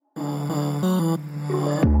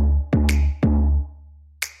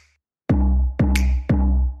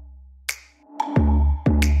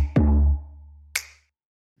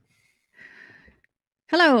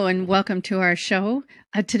Hello and welcome to our show.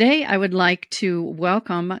 Today I would like to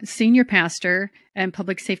welcome Senior Pastor and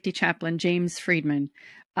Public Safety Chaplain James Friedman.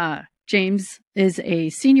 James is a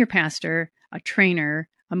senior pastor, a trainer,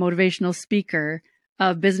 a motivational speaker,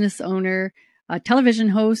 a business owner, a television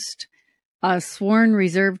host, a sworn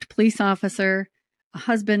reserved police officer, a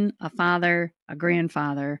husband, a father, a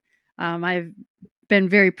grandfather. I've been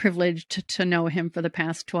very privileged to know him for the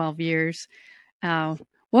past 12 years.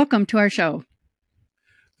 Welcome to our show.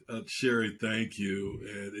 Sherry, thank you.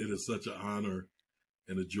 And it is such an honor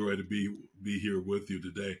and a joy to be here with you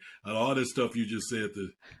today. And all this stuff you just said,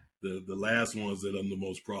 the last ones that I'm the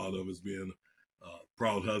most proud of is being a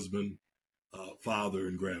proud husband, father,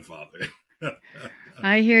 and grandfather.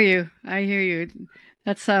 I hear you. I hear you.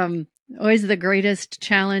 That's always the greatest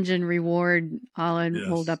challenge and reward all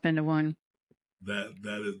rolled Yes, up into one.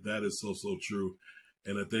 that is so true.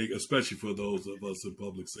 And I think, especially for those of us in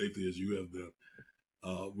public safety, as you have been,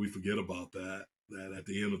 we forget about that. That at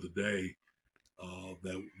the end of the day,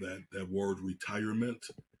 that word retirement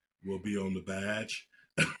will be on the badge,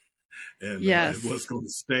 and Yes. what's going to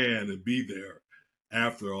stand and be there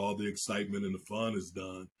after all the excitement and the fun is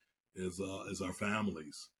done is our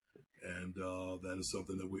families, and that is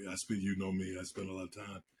something that I speak. You know me. I spend a lot of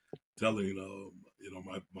time telling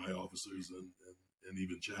my officers and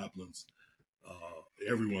even chaplains,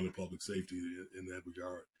 everyone in public safety in that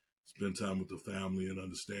regard. Spend time with the family and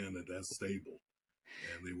understand that that's stable,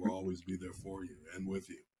 and they will always be there for you and with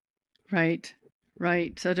you. Right.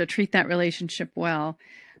 Right. So to treat that relationship well.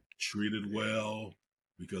 Treat it well,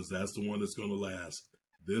 because that's the one that's going to last.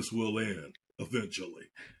 This will end eventually.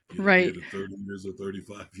 You don't Right. get it 30 years or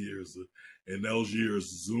 35 years, and those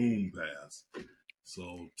years zoom past.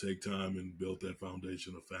 So take time and build that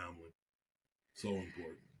foundation of family. So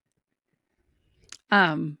important.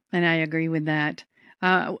 And I agree with that.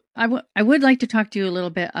 I would like to talk to you a little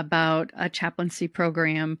bit about a chaplaincy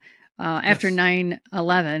program. After Yes.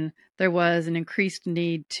 9/11, there was an increased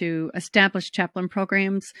need to establish chaplain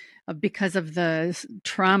programs because of the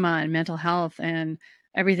trauma and mental health and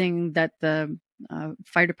everything that the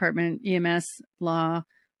fire department EMS law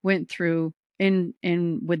went through in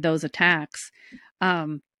with those attacks.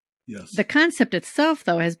 Um, the Yes. concept itself,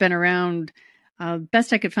 though, has been around.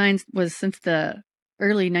 Best I could find was since the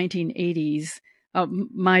early 1980s.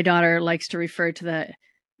 My daughter likes to refer to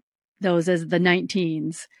those as the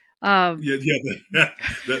 19s. Yeah. Yeah.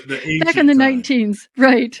 The Back in ancient the time. 19s,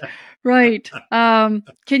 right, right.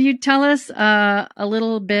 Can you tell us a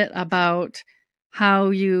little bit about how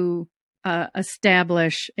you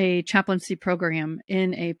establish a chaplaincy program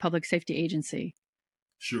in a public safety agency?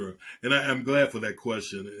 Sure. And I'm glad for that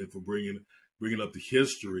question and for bringing up the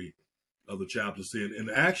history of the chaplaincy.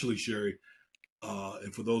 And actually, Sherry,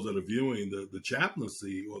 and for those that are viewing, the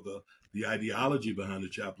chaplaincy or the ideology behind the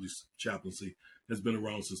chaplaincy has been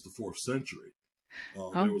around since the fourth century. There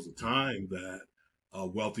Oh, was a time that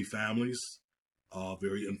wealthy families,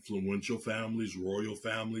 very influential families, royal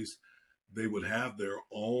families, they would have their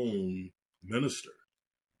own minister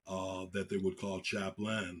that they would call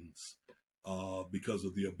chaplains, because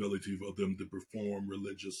of the ability of them to perform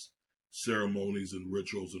religious ceremonies and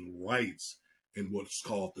rituals and rites in what's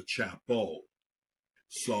called the chapel.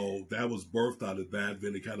 So that was birthed out of that.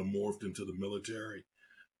 Then it kind of morphed into the military.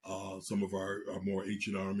 Some of our more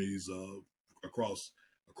ancient armies across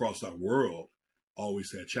our world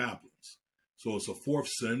always had chaplains. So it's a fourth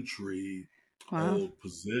century wow. old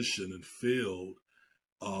position and field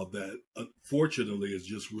that unfortunately is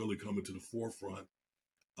just really coming to the forefront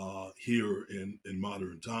here in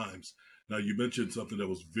modern times. Now, you mentioned something that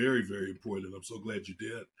was very, very important, and I'm so glad you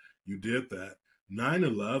did. You did that.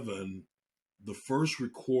 9/11, the first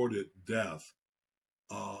recorded death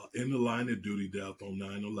in the line of duty death on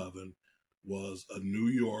 9/11 was a New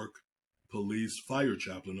York police fire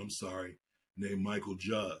chaplain, I'm sorry, named Michael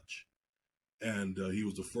Judge. And he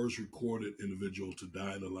was the first recorded individual to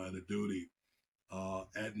die in the line of duty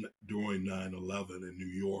during 9/11 in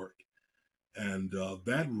New York. And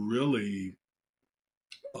that really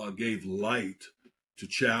gave light to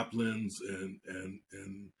chaplains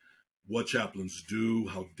and what chaplains do,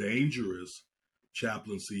 how dangerous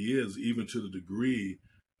chaplaincy is, even to the degree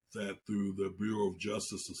that through the Bureau of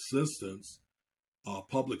Justice Assistance,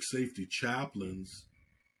 public safety chaplains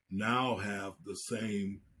now have the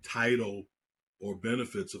same title or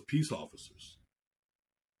benefits of peace officers.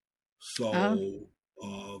 Oh,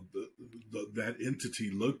 So that entity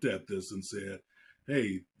looked at this and said,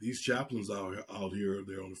 hey, these chaplains out here,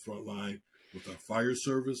 they're on the front line with our fire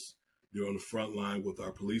service. They're on the front line with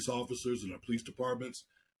our police officers and our police departments.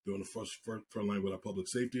 They're on the front line with our public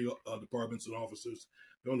safety departments and officers.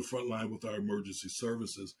 They're on the front line with our emergency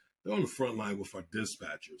services. They're on the front line with our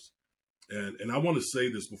dispatchers. And I want to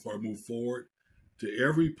say this before I move forward to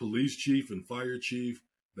every police chief and fire chief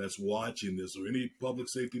that's watching this, or any public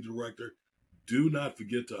safety director, do not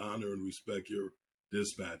forget to honor and respect your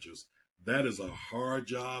dispatchers. That is a hard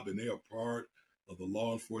job, and they are part of the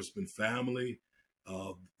law enforcement family.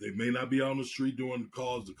 They may not be on the street doing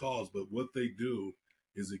calls to calls, but what they do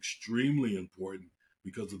is extremely important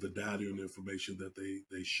because of the data and information that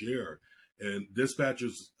they share. And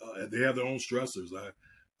dispatchers, they have their own stressors.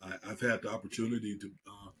 I've had the opportunity to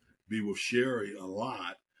be with Sherry a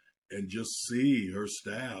lot and just see her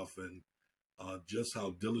staff and just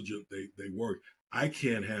how diligent they work. I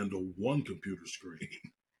can't handle one computer screen.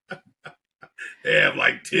 They have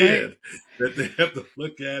like 10 right. that they have to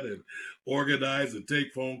look at and organize and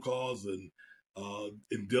take phone calls and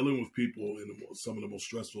in dealing with people in some of the most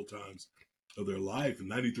stressful times of their life.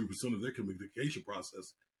 And 93% of their communication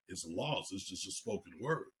process is lost. It's just a spoken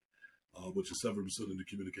word, which is 7% of the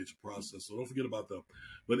communication process. So don't forget about them.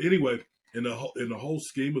 But anyway, in the whole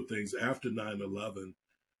scheme of things, after 9/11,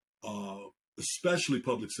 especially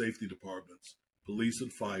public safety departments, police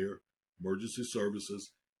and fire, emergency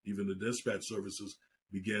services, even the dispatch services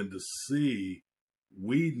began to see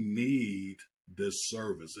we need this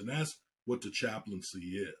service. And that's what the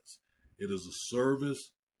chaplaincy is. It is a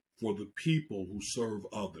service for the people who serve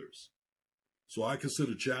others. So I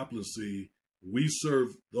consider chaplaincy, we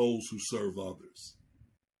serve those who serve others,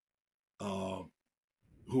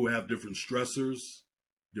 who have different stressors,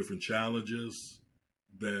 different challenges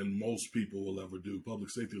than most people will ever do. Public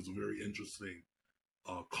safety is a very interesting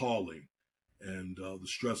calling, and the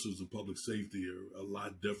stressors of public safety are a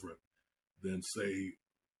lot different than, say,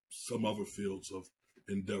 some other fields of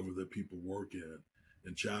endeavor that people work in.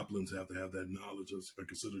 And chaplains have to have that knowledge. I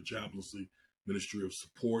consider chaplaincy ministry of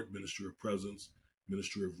support, ministry of presence,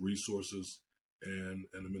 ministry of resources, and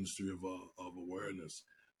a ministry of awareness.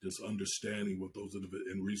 Just understanding what those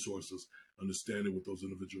and resources, understanding what those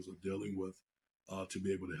individuals are dealing with to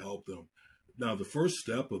be able to help them. Now, the first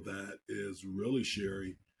step of that is really,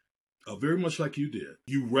 Sherry, very much like you did.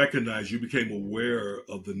 You recognized, you became aware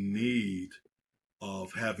of the need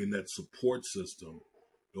of having that support system,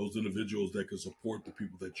 those individuals that could support the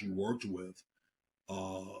people that you worked with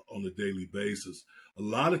on a daily basis. A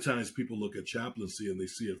lot of times people look at chaplaincy and they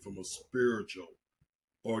see it from a spiritual,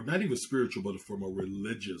 or not even spiritual, but from a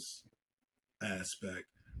religious aspect,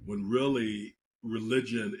 when really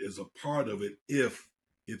religion is a part of it if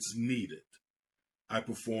it's needed. I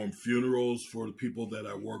perform funerals for the people that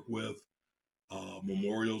I work with,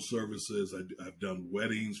 memorial services. I've done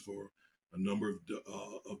weddings for a number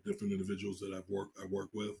of different individuals that I work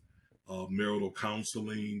with, marital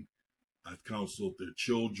counseling. I've counseled their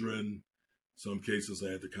children. Some cases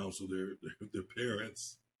I had to counsel their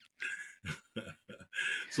parents.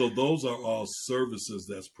 So those are all services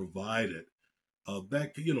that's provided.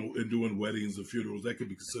 That, in doing weddings and funerals, that could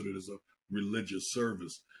be considered as a religious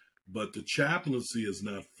service. But the chaplaincy is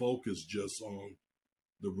not focused just on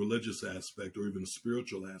the religious aspect or even the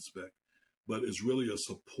spiritual aspect, but it's really a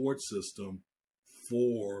support system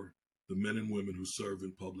for the men and women who serve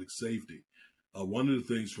in public safety. One of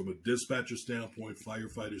the things from a dispatcher standpoint,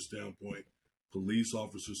 firefighter standpoint, police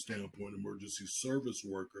officer standpoint, emergency service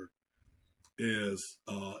worker is,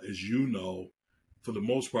 as you know, for the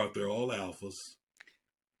most part, they're all alphas.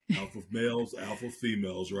 Alpha males, alpha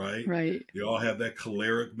females, right? Right. They all have that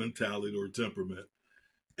choleric mentality or temperament.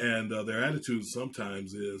 And their attitude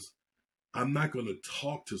sometimes is, I'm not going to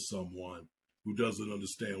talk to someone who doesn't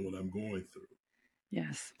understand what I'm going through.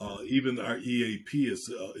 Yes. Even our EAP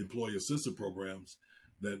is employee assistance programs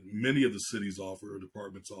that many of the cities offer or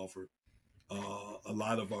departments offer. A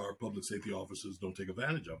lot of our public safety officers don't take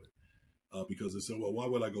advantage of it because they say, well, why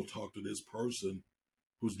would I go talk to this person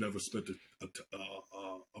who's never spent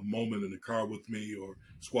a moment in a car with me, or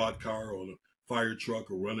squad car, or a fire truck,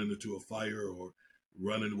 or running into a fire, or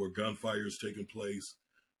running where gunfire is taking place.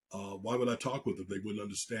 Why would I talk with them? They wouldn't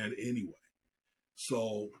understand anyway.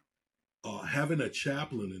 So having a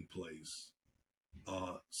chaplain in place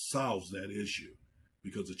solves that issue,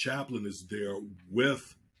 because the chaplain is there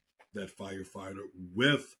with that firefighter,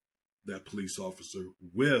 with that police officer,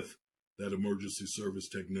 with that emergency service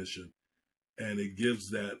technician. And it gives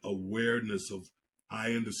that awareness of,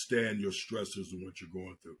 I understand your stressors and what you're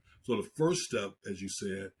going through. So the first step, as you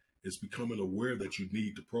said, is becoming aware that you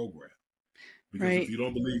need the program. Because right. If you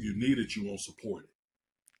don't believe you need it, you won't support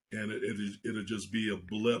it. And it'll just be a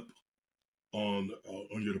blip on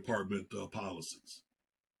your department policies.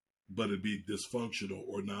 But it'd be dysfunctional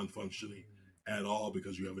or non-functioning at all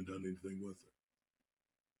because you haven't done anything with it.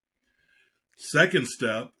 Second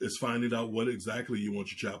step is finding out what exactly you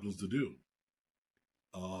want your chaplains to do.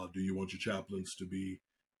 Do you want your chaplains to be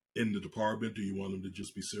in the department? Do you want them to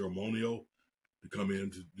just be ceremonial, to come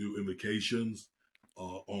in to do invocations,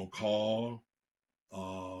 on call?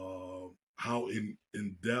 How in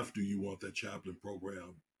depth do you want that chaplain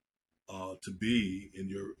program to be in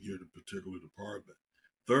your particular department?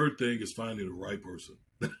 Third thing is finding the right person.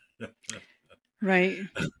 Right.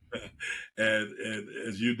 And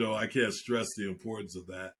as you know, I can't stress the importance of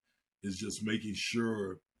that. Is just making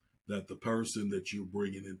sure that the person that you're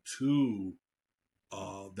bringing into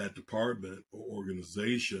that department or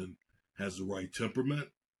organization has the right temperament,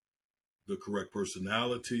 the correct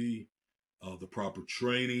personality, the proper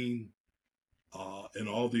training, and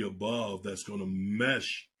all the above that's going to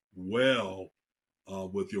mesh well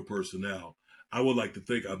with your personnel. I would like to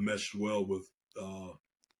think I've meshed well with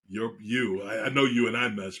you. I know you and I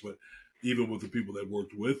mesh, but even with the people that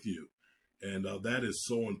worked with you. And that is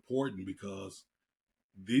so important because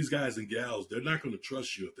these guys and gals, they're not going to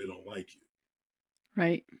trust you if they don't like you.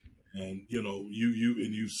 Right. And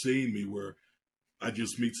you've seen me where I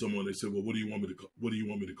just meet someone. They say, "Well, what do you want me to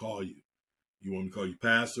call you? You want me to call you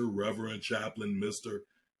pastor, reverend, chaplain, mister,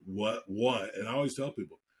 what?" And I always tell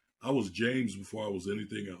people, I was James before I was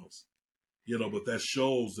anything else. But that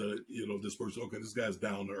shows that, this person, okay, this guy's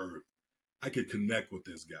down to earth. I could connect with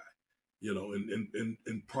this guy.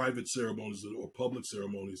 In private ceremonies or public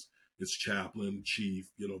ceremonies, it's chaplain, chief,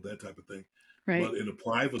 that type of thing. Right. But in the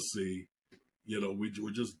privacy,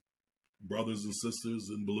 we're just brothers and sisters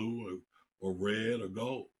in blue or red or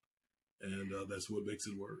gold. And that's what makes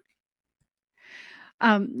it work.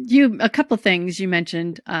 A couple of things you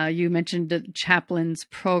mentioned. You mentioned the chaplain's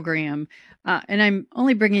program, and I'm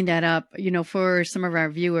only bringing that up, for some of our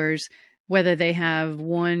viewers, whether they have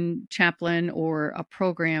one chaplain or a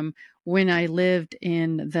program. When I lived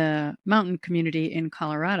in the mountain community in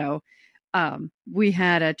Colorado, we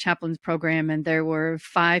had a chaplain's program, and there were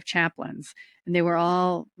 5 chaplains, and they were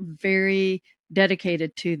all very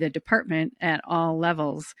dedicated to the department at all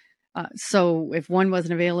levels. So if one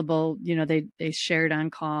wasn't available, they shared on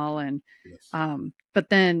call, and Yes. but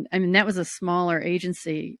then, I mean, that was a smaller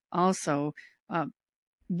agency also. Uh,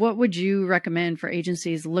 what would you recommend for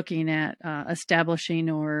agencies looking at establishing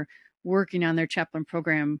or working on their chaplain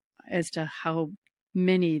program as to how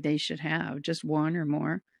many they should have? Just one or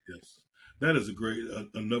more? Yes. That is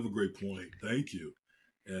another great point. Thank you.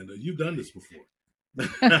 And you've done this before.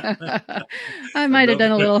 I might have another,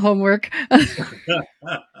 done a little homework.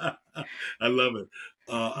 I love it.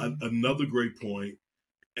 Another great point.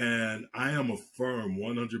 And I am a firm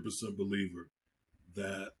 100% believer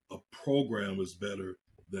that a program is better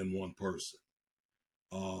than one person.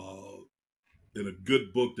 In a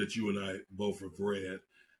good book that you and I both have read,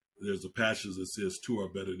 there's a passage that says 2 are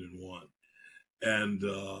better than 1. And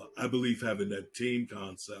I believe having that team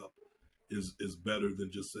concept is better than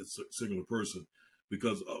just a singular person,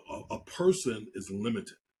 because a person is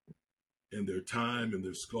limited in their time and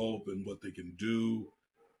their scope and what they can do,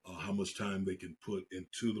 how much time they can put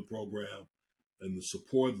into the program and the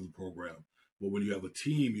support of the program. But when you have a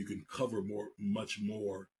team, you can cover much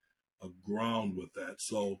more ground with that.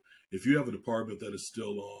 So if you have a department that is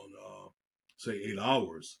still on, say, 8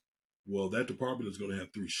 hours, well, that department is going to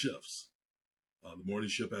have 3 shifts: the morning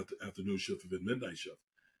shift, afternoon shift, and midnight shift.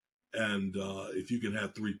 And if you can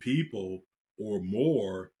have 3 people or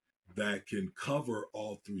more that can cover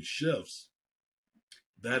all 3 shifts,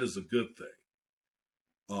 that is a good thing.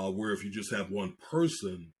 Where if you just have one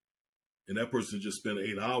person and that person just spent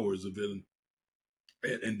 8 hours and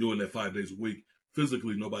doing that 5 days a week,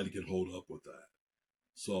 physically nobody can hold up with that.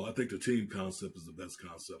 So I think the team concept is the best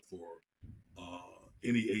concept for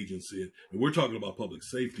any agency. And we're talking about public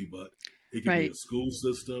safety, but it can be Right. a school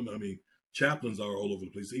system. I mean, chaplains are all over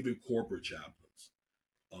the place, even corporate chaplains.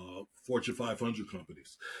 Fortune 500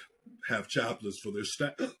 companies have chaplains for their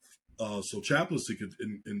staff. So chaplaincy could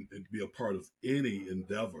be a part of any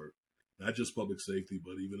endeavor, not just public safety,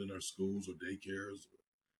 but even in our schools or daycares.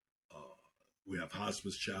 Uh, we have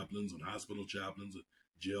hospice chaplains and hospital chaplains and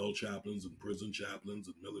jail chaplains and prison chaplains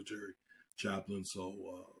and military chaplains. So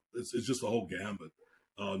it's just a whole gambit.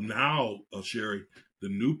 Now, Sherry, the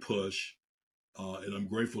new push, and I'm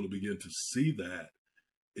grateful to begin to see that,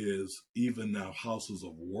 is even now houses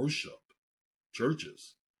of worship,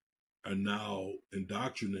 churches, are now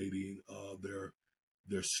indoctrinating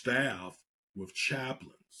their staff with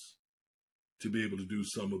chaplains to be able to do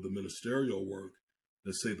some of the ministerial work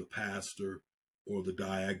that, say, the pastor or the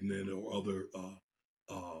diaconate or other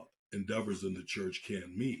endeavors in the church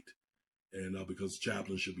can't meet. and because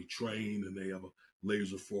chaplains should be trained and they have a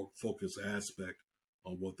laser focus aspect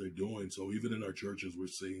on what they're doing. So even in our churches, we're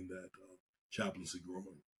seeing that chaplaincy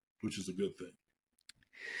growing, which is a good thing.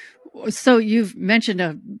 So you've mentioned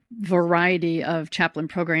a variety of chaplain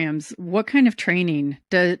programs. What kind of training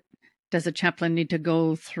does a chaplain need to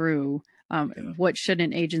go through? Yeah. What should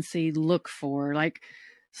an agency look for? Like,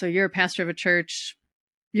 so you're a pastor of a church,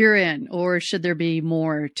 you're in, or should there be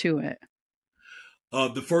more to it?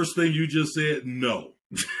 The first thing you just said, no.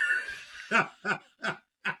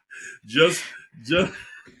 just, just,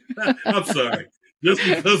 I'm sorry. Just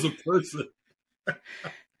because a person,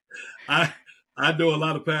 I, I know a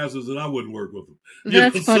lot of pastors and I wouldn't work with them,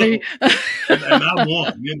 That's funny. so, and I'm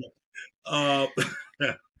one,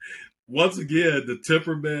 once again, the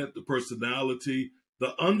temperament, the personality,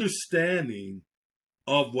 the understanding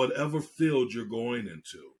of whatever field you're going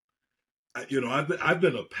into. I've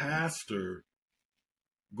been a pastor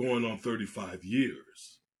going on 35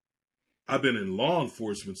 years. I've been in law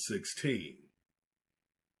enforcement 16.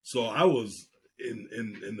 So I was in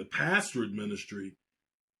the pastorate ministry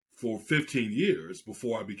for 15 years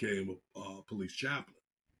before I became a police chaplain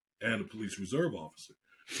and a police reserve officer.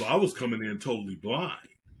 So I was coming in totally blind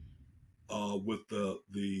with the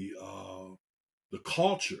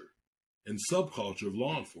culture and subculture of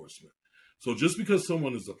law enforcement. So just because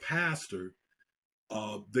someone is a pastor,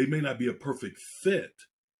 they may not be a perfect fit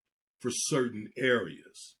for certain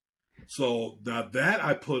areas. So now that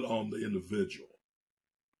I put on the individual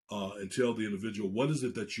and tell the individual what is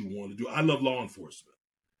it that you want to do. I love law enforcement.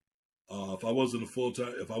 If I wasn't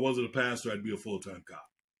a pastor, I'd be a full-time cop.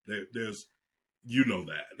 There's,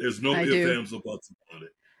 that. There's no I ifs, do. ands, or buts about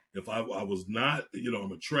it. If I was not,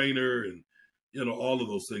 I'm a trainer and all of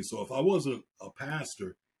those things. So if I wasn't a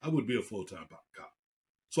pastor, I would be a full-time cop.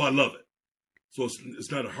 So I love it. So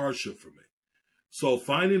it's not a hardship for me. So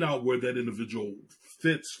finding out where that individual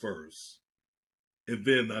fits first, and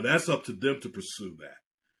then now that's up to them to pursue that.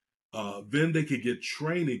 Then they could get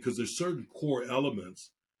training because there's certain core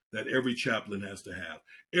elements that every chaplain has to have.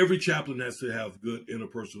 Every chaplain has to have good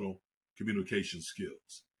interpersonal communication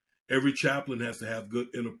skills. Every chaplain has to have good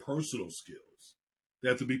interpersonal skills. They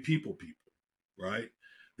have to be people, right?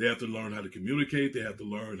 They have to learn how to communicate. They have to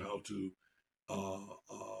learn how to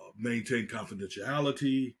maintain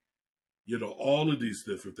confidentiality. All of these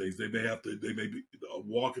different things. They may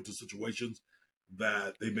walk into situations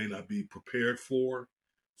that they may not be prepared for.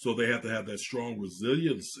 So they have to have that strong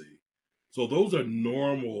resiliency. So those are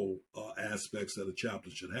normal aspects that a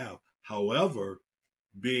chaplain should have. However,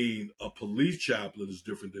 being a police chaplain is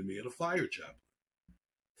different than being a fire chaplain.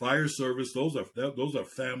 Fire service, those are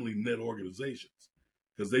family net organizations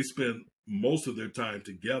because they spend most of their time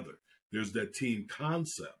together. There's that team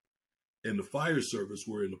concept in the fire service,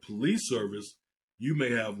 where in the police service, you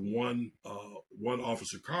may have one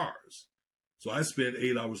officer cars. So I spend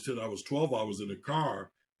 8 hours, 10 hours, 12 hours in the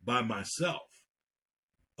car by myself,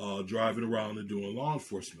 driving around and doing law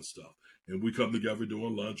enforcement stuff. And we come together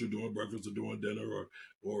doing lunch or doing breakfast or doing dinner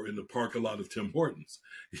or in the parking lot of Tim Hortons.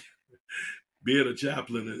 Being a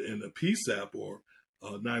chaplain in a PSAP or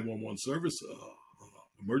 911 service,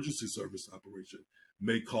 emergency service operation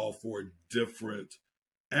may call for a different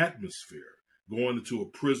atmosphere, going into a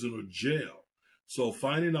prison or jail. So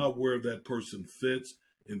finding out where that person fits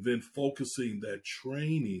and then focusing that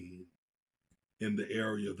training in the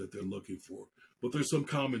area that they're looking for. But there's some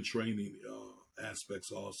common training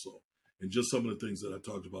aspects also, and just some of the things that I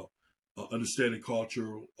talked about. Understanding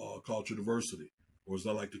culture diversity, or as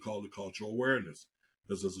I like to call it, cultural awareness.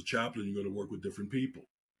 Because as a chaplain, you're going to work with different people.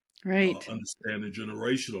 Right. Understanding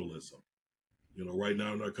generationalism. Right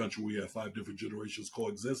now in our country, we have 5 different generations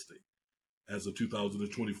coexisting. As of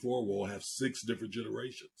 2024, we'll have 6 different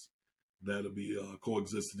generations that'll be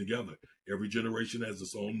coexisting together. Every generation has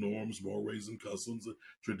its own norms, mores, and customs, and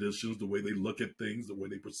traditions, the way they look at things, the way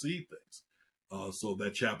they perceive things. So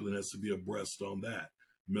that chaplain has to be abreast on that.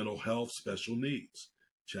 Mental health, special needs.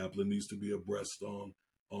 Chaplain needs to be abreast on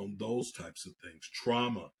those types of things.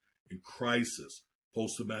 Trauma and crisis,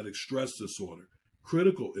 post-traumatic stress disorder,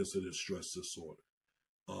 critical incident stress disorder,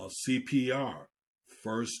 CPR,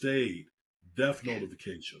 first aid, death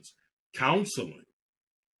notifications, counseling.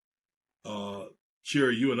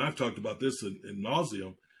 Sherry, you and I've talked about this in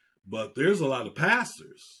nauseum, but there's a lot of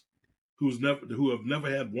pastors who have never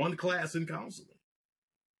had one class in counseling,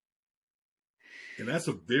 and that's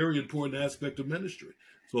a very important aspect of ministry.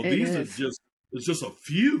 So It these are is. just it's just a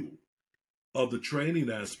few of the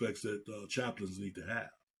training aspects that chaplains need to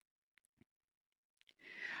have.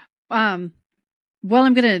 Um, well,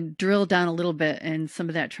 I'm going to drill down a little bit in some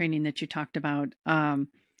of that training that you talked about.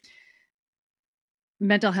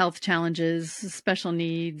 mental health challenges, special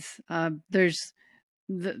needs.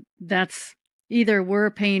 That's either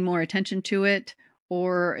we're paying more attention to it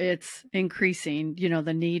or it's increasing,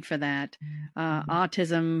 the need for that.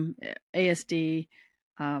 Autism, ASD,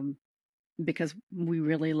 um, because we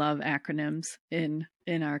really love acronyms in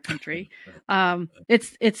our country.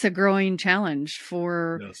 It's a growing challenge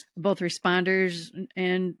for Yes. both responders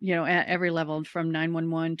and at every level from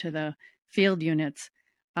 911 to the field units.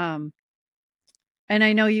 Um, and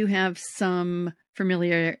I know you have some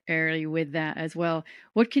familiarity with that as well.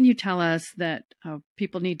 What can you tell us that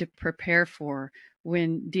people need to prepare for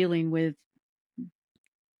when dealing with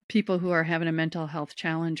people who are having a mental health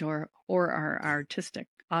challenge or are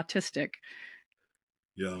autistic?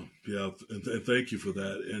 Yeah, yeah, and thank you for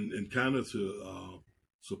that. And kind of to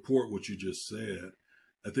support what you just said,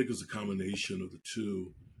 I think it's a combination of the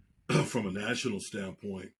two. From a national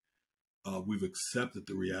standpoint, we've accepted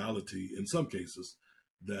the reality in some cases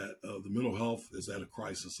that the mental health is at a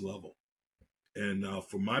crisis level. And now,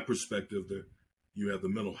 from my perspective, there you have the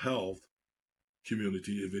mental health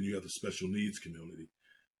community, and then you have the special needs community.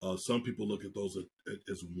 Some people look at those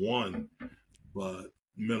as one, but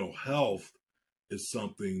mental health is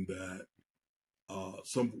something that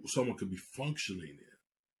someone could be functioning in.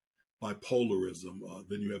 Bipolarism,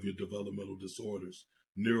 then you have your developmental disorders,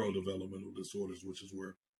 neurodevelopmental disorders, which is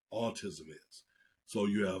where autism is. So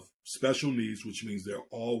you have special needs, which means there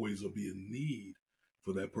always will be a need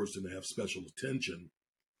for that person to have special attention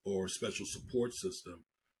or special support system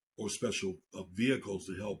or special vehicles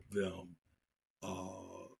to help them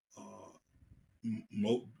uh, uh,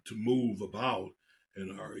 to move about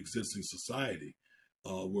in our existing society.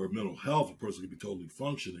 Where mental health, a person can be totally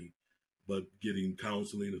functioning, but getting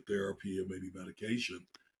counseling or therapy or maybe medication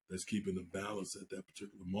that's keeping them balanced at that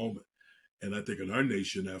particular moment. And I think in our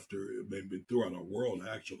nation, after maybe throughout our world,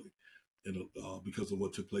 actually, because of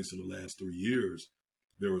what took place in the last 3 years,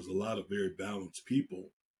 there was a lot of very balanced people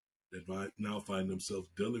that now find themselves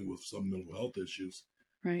dealing with some mental health issues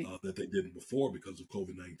Right. that they didn't before because of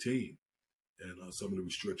COVID-19 and some of the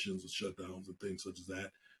restrictions and shutdowns and things such as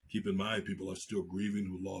that. Keep in mind, people are still grieving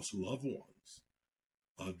who lost loved ones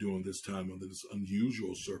during this time under this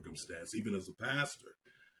unusual circumstance. Even as a pastor,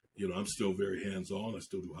 I'm still very hands-on. I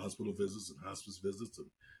still do hospital visits and hospice visits and,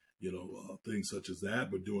 things such as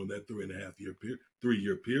that. But during that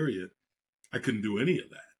 3-year period, I couldn't do any of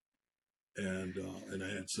that. And I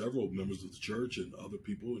had several members of the church and other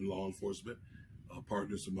people in law enforcement,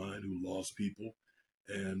 partners of mine who lost people,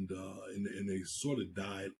 and they sort of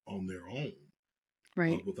died on their own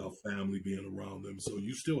Right. without family being around them. So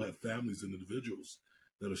you still have families and individuals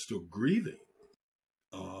that are still grieving.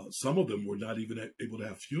 Some of them were not even able to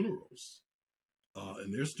have funerals,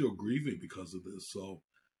 and they're still grieving because of this. So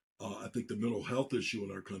I think the mental health issue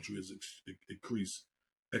in our country has increased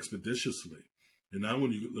expeditiously. And now,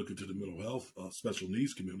 when you look into the mental health special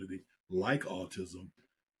needs community, like autism,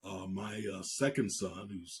 my second son,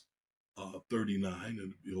 who's 39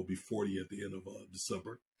 and he'll be 40 at the end of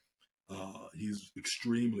December, he's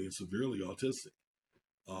extremely and severely autistic.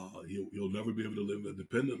 He'll never be able to live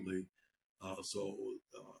independently. So,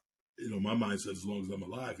 my mindset, as long as I'm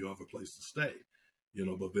alive, you'll have a place to stay.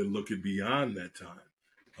 But then looking beyond that time,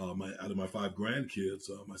 out of my 5 grandkids,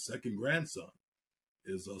 my second grandson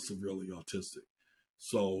is severely autistic.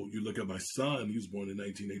 So you look at my son; he was born in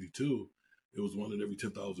 1982. It was one in every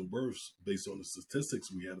 10,000 births, based on the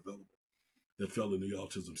statistics we had available, that fell in the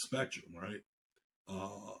autism spectrum. Right.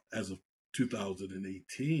 As of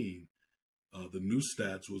 2018, the new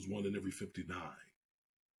stats was one in every 59.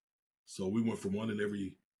 So we went from one in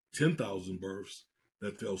every 10,000 births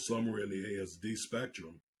that fell somewhere in the ASD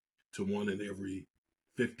spectrum to one in every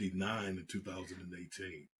 59 in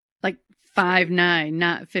 2018. Like So 5'9",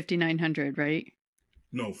 not 5,900, right?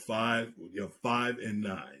 no, five and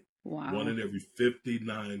nine. One Wow. in every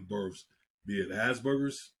 59 births, be it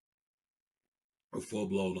Asperger's or full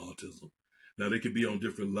blown autism. Now they could be on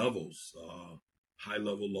different levels, high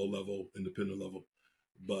level, low level, independent level,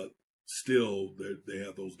 but still they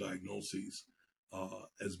have those diagnoses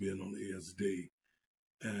as being on ASD.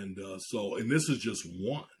 And this is just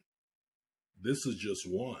one. This is just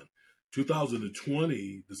one.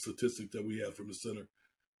 2020, the statistic that we had from the Center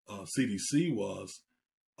CDC was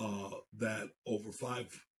that over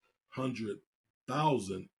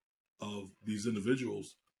 500,000 of these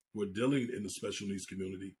individuals who are dealing in the special needs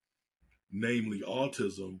community, namely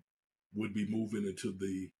autism, would be moving into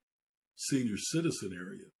the senior citizen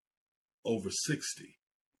area over 60,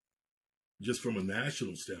 just from a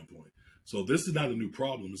national standpoint. So this is not a new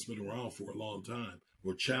problem. It's been around for a long time,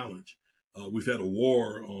 or challenge. We've had a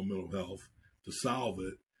war on mental health to solve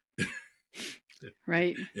it.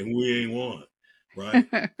 Right. and we ain't one, right?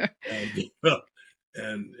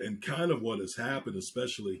 And and kind of what has happened,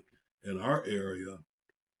 especially in our area,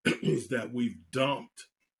 is that we've dumped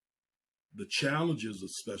the challenges of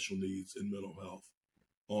special needs and mental health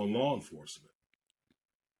on law enforcement.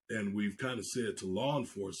 And we've kind of said to law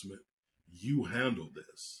enforcement, you handle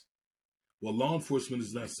this. Well, law enforcement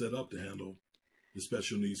is not set up to handle the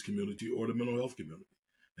special needs community or the mental health community.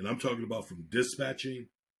 And I'm talking about from dispatching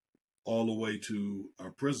all the way to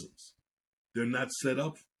our prisons. They're not set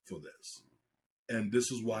up for this. And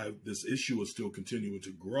this is why this issue is still continuing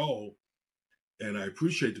to grow. And I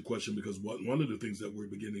appreciate the question because one of the things that we're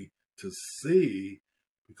beginning to see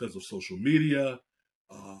because of social media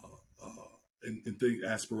uh, and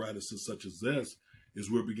apparatuses such as this is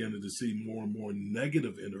we're beginning to see more and more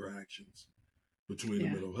negative interactions between the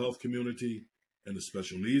Yeah. mental health community and the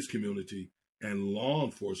special needs community and law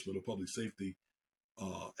enforcement or public safety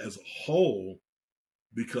as a whole,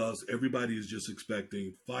 because everybody is just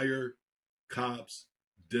expecting fire, cops,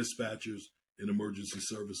 dispatchers, and emergency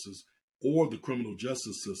services or the criminal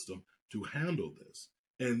justice system to handle this.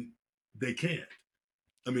 And they can't.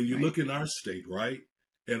 I mean, you Right. look in our state, right?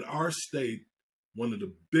 In our state, one of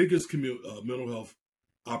the biggest mental health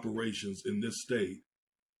operations in this state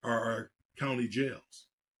are our county jails.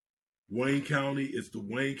 Wayne County is the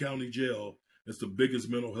Wayne County Jail. It's the biggest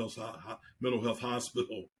mental health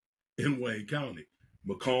hospital in Wayne County.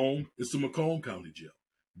 Macomb is the Macomb County Jail,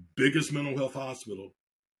 biggest mental health hospital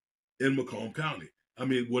in Macomb County. I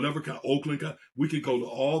mean, whatever Oakland County, we could go to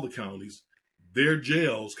all the counties. Their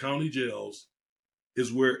jails, county jails,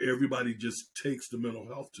 is where everybody just takes the mental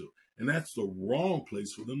health to, and that's the wrong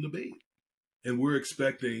place for them to be. And we're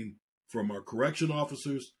expecting from our correction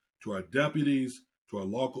officers to our deputies to our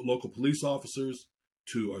local police officers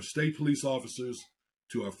to our state police officers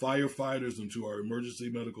to our firefighters and to our emergency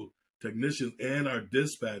medical technicians and our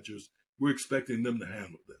dispatchers, we're expecting them to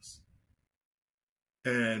handle this.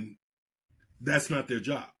 And that's not their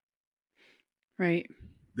job. Right.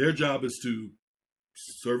 Their job is to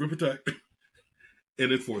serve and protect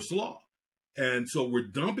and enforce the law. And so we're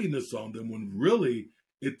dumping this on them when really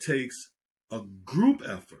it takes a group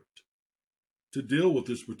effort to deal with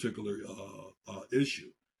this particular issue.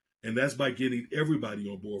 And that's by getting everybody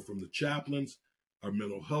on board, from the chaplains, our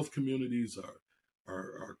mental health communities,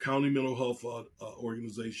 our county mental health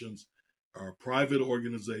organizations, our private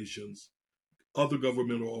organizations, other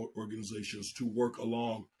governmental organizations, to work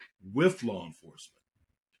along with law enforcement.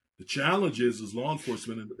 The challenge is law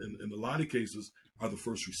enforcement in a lot of cases are the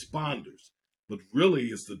first responders, but really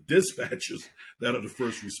it's the dispatchers that are the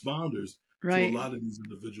first responders to a Right. lot of these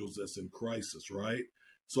individuals that's in crisis, right?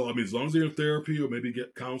 So I mean, as long as they're in therapy or maybe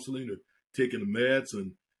get counseling or taking the meds,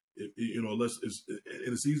 and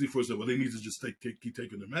it's easy for us to say, well, they need to just keep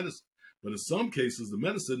taking their medicine. But in some cases, the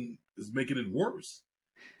medicine is making it worse,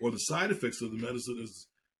 or the side effects of the medicine is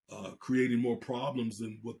creating more problems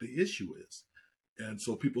than what the issue is. And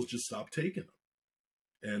so people just stop taking them.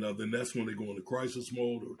 And then that's when they go into crisis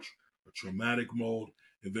mode or traumatic mode.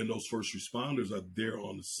 And then those first responders are there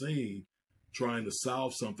on the scene trying to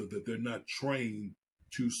solve something that they're not trained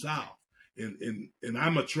to solve. And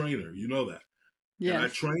I'm a trainer, you know that. And I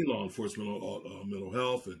Yes. train law enforcement on mental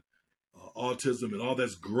health and autism, and all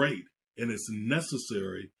that's great. And it's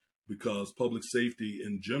necessary because public safety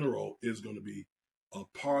in general is going to be a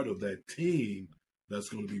part of that team that's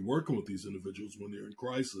going to be working with these individuals when they're in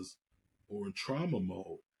crisis or in trauma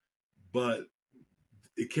mode. But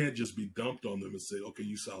it can't just be dumped on them and say, okay,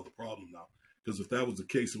 you solve the problem now. Because if that was the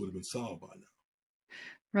case, it would have been solved by now.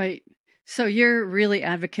 Right. So you're really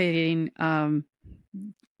advocating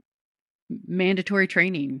mandatory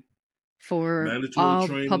training for Mandatory all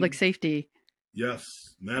public training, safety. yes,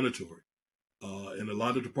 mandatory. And a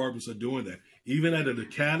lot of departments are doing that. Even at an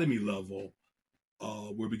academy level,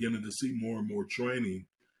 we're beginning to see more and more training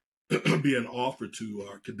being offered to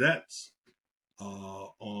our cadets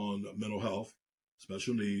on mental health,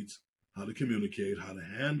 special needs, how to communicate, how to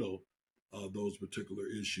handle those particular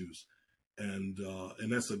issues, and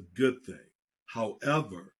that's a good thing.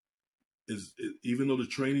 However, even though the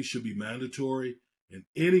training should be mandatory and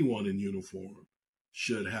anyone in uniform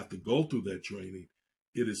should have to go through that training,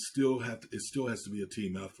 it still has to be a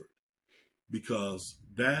team effort, because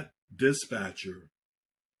that dispatcher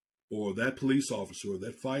or that police officer or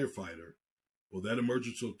that firefighter or that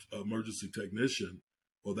emergency technician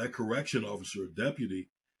or that correction officer or deputy,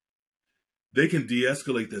 they can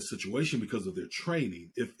de-escalate that situation because of their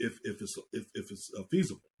training if it's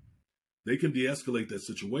feasible. They can de-escalate that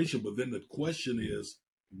situation, but then the question is,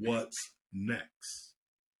 what's next?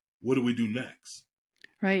 What do we do next?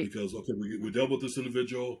 Right. Because okay, we dealt with this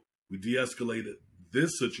individual, We de-escalated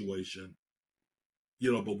this situation,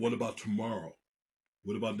 but what about tomorrow?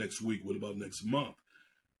 What about next week? What about next month?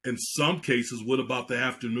 In some cases, what about the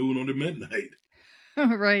afternoon or the midnight?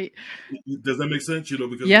 Right. Does that make sense?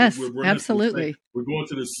 Because Yes, we're running, absolutely. we're going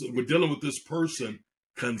to this, we're dealing with this person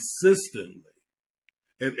consistently,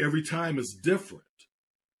 and every time is different.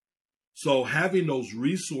 So having those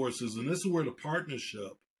resources, and this is where the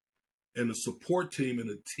partnership and the support team and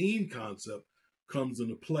the team concept comes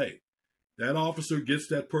into play. That officer gets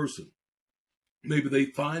that person. Maybe they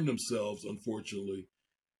find themselves, unfortunately,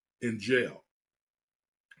 in jail.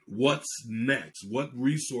 What's next? What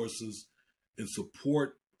resources and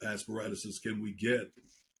support apparatuses can we get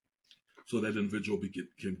so that individual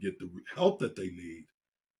can get the help that they need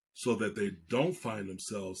so that they don't find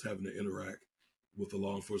themselves having to interact with a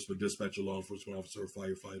law enforcement dispatcher, law enforcement officer,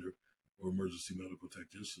 firefighter, or emergency medical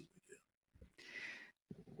technician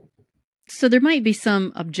again. So there might be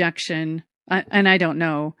some objection, and I don't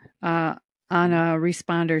know, on a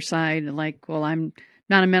responder side, like, well, I'm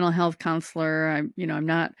not a mental health counselor. I'm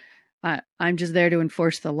not. I'm just there to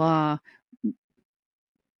enforce the law.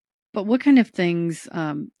 But what kind of things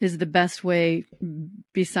is the best way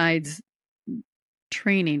besides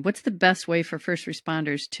training? What's the best way for first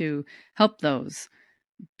responders to help those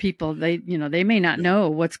people? They may not Yeah. know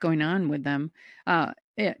what's going on with them.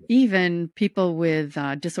 Even people with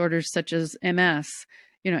disorders such as MS.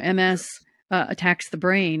 MS attacks the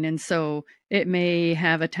brain, and so it may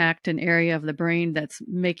have attacked an area of the brain that's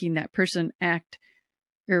making that person act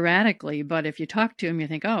erratically. But if you talk to them, you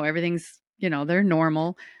think, oh, everything's, they're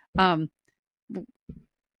normal. Um,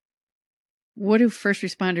 what do first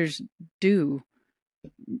responders do?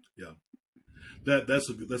 Yeah, that's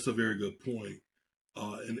a very good point.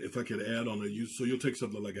 And if I could add on it, you'll take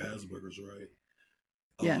something like Asperger's, right?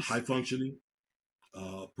 Yes. High functioning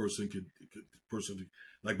person person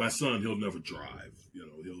like my son, he'll never drive.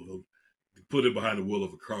 He'll put it behind the wheel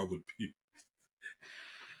of a car would be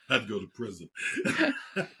I'd go to prison.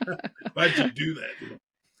 Why'd you do that?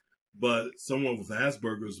 But someone with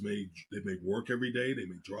Asperger's may work every day, they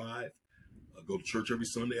may drive, go to church every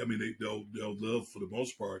Sunday. I mean, they'll live for the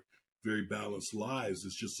most part very balanced lives.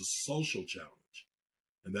 It's just a social challenge,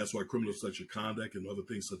 and that's why criminal sexual conduct and other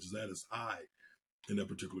things such as that is high in that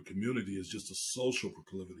particular community. Is just the social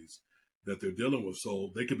proclivities that they're dealing with.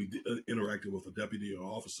 So they could be interacting with a deputy or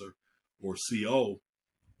officer or CO,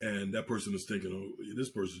 and that person is thinking, "Oh,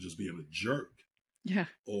 this person is just being a jerk Yeah.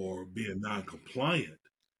 or being non-compliant."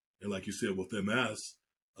 And like you said, with MS,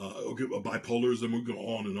 bipolarism, we go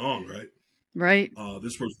on and on, right? Right.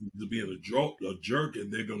 This person is being a jerk,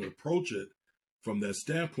 and they're going to approach it from that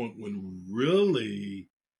standpoint when really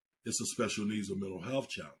it's a special needs or mental health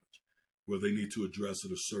challenge where they need to address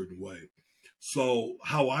it a certain way. So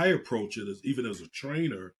how I approach it is, even as a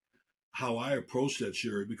trainer, how I approach that,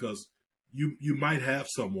 Sherry, because you might have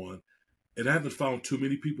someone, and I haven't found too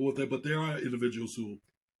many people with that, but there are individuals who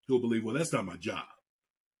believe, well, that's not my job.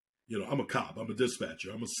 I'm a cop, I'm a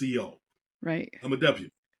dispatcher, I'm a CO, Right. I'm a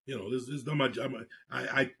deputy. This is not my job.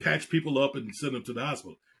 I patch people up and send them to the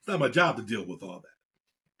hospital. It's not my job to deal with all that.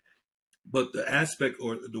 But the aspect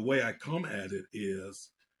or the way I come at it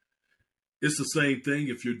is, it's the same thing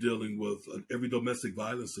if you're dealing with every domestic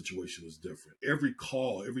violence situation is different. Every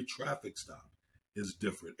call, every traffic stop is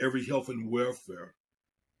different. Every health and welfare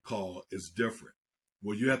call is different.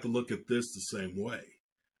 Well, you have to look at this the same way.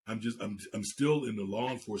 I'm still in the law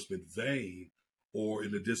enforcement vein, or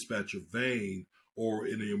in the dispatcher vein, or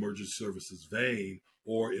in the emergency services vein,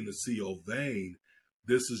 or in the CO vein.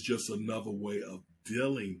 This is just another way of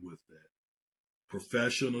dealing with it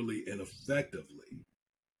professionally and effectively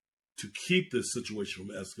to keep this situation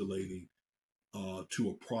from escalating to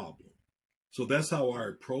a problem. So that's how I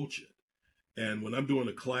approach it. And when I'm doing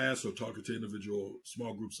a class or talking to individual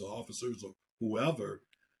small groups of officers or whoever,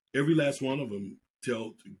 every last one of them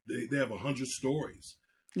they have 100 stories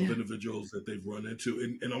of Yeah. individuals that they've run into.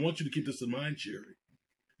 And I want you to keep this in mind, Sherry.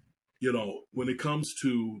 When it comes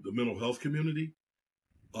to the mental health community,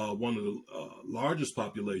 one of the largest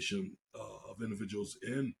population of individuals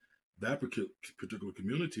in that particular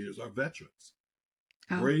community is our veterans.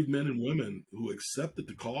 Oh, Brave men and women who accepted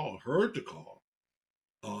the call, heard the call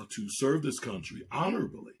to serve this country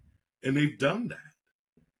honorably. And they've done that.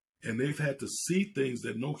 And they've had to see things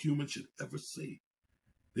that no human should ever see.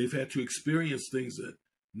 They've had to experience things that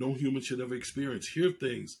no human should ever experience, hear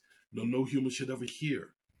things no human should ever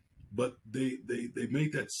hear. But they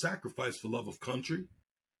made that sacrifice for love of country.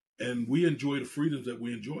 And we enjoy the freedoms that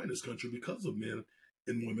we enjoy in this country because of men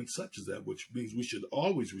and women such as that, which means we should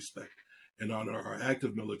always respect and honor our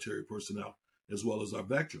active military personnel as well as our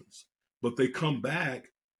veterans. But they come back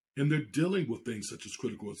And they're dealing with things such as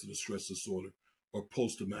critical incident stress disorder or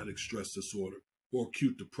post-traumatic stress disorder or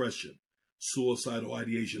acute depression, suicidal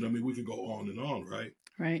ideation. I mean, we can go on and on, right?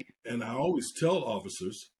 Right. And I always tell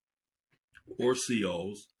officers or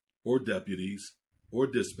COs or deputies or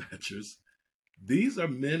dispatchers, these are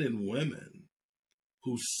men and women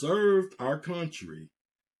who served our country,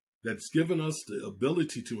 that's given us the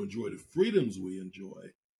ability to enjoy the freedoms we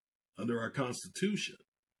enjoy under our Constitution.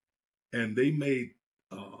 And they made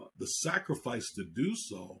the sacrifice to do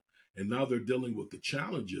so. And now they're dealing with the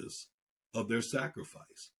challenges of their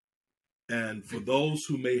sacrifice. And for those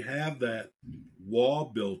who may have that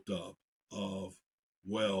wall built up of,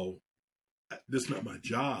 well, this is not my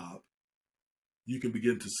job, you can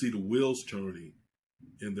begin to see the wheels turning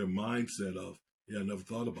in their mindset of, yeah, I never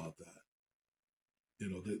thought about that.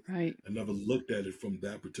 Right. I never looked at it from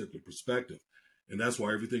that particular perspective. And that's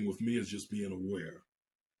why everything with me is just being aware.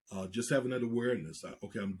 Just having that awareness.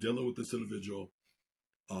 Okay, I'm dealing with this individual.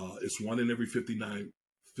 It's one in every 59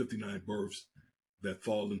 births that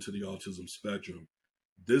fall into the autism spectrum.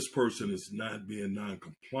 This person is not being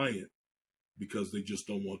non-compliant because they just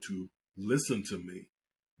don't want to listen to me.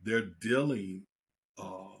 They're dealing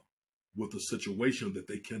with a situation that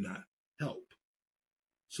they cannot help.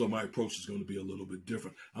 So my approach is going to be a little bit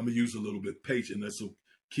different. I'm going to use a little bit patient. That's a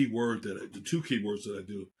key word the two key words that I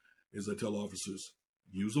do is I tell officers,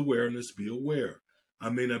 use awareness, be aware. I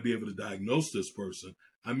may not be able to diagnose this person.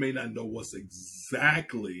 I may not know what's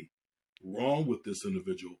exactly wrong with this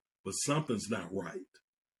individual, but something's not right.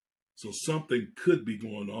 So something could be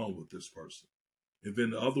going on with this person. And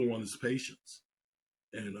then the other one is patience.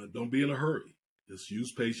 And don't be in a hurry. Just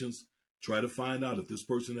use patience. Try to find out if this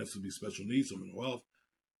person has to be special needs or mental health,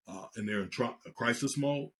 and they're in crisis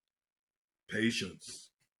mode. Patience.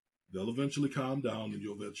 They'll eventually calm down, and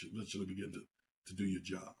you'll eventually begin to do your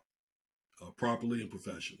job properly and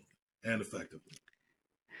professionally and effectively.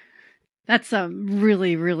 That's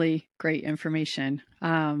really, really great information.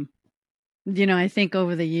 I think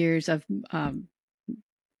over the years of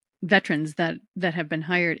veterans that have been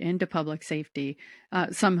hired into public safety,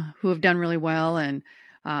 some who have done really well, and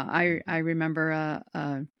I remember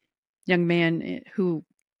a young man who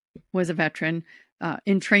was a veteran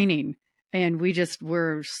in training, and we just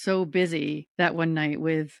were so busy that one night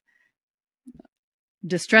with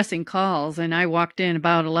distressing calls, and I walked in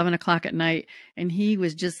about 11 o'clock at night, and he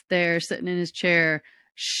was just there sitting in his chair,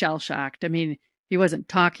 shell shocked. I mean, he wasn't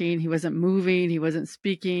talking, he wasn't moving, he wasn't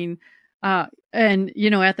speaking. And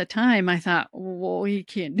at the time I thought, well, he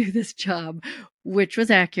can't do this job, which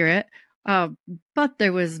was accurate. uh, but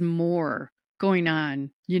there was more going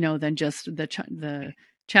on, than just the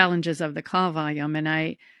challenges of the call volume. And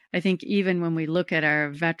I think even when we look at our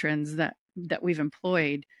veterans that we've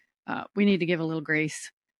employed, we need to give a little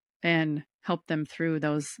grace and help them through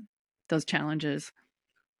those challenges.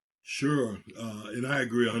 Sure. And I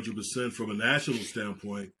agree 100%. From a national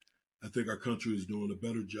standpoint, I think our country is doing a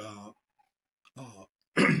better job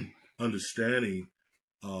understanding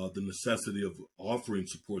the necessity of offering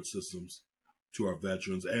support systems to our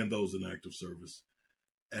veterans and those in active service.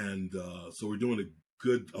 And so we're doing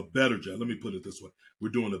a better job. Let me put it this way. We're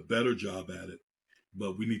doing a better job at it,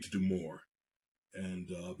 but we need to do more. And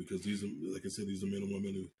because these are, like I said, these are men and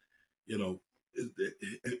women who,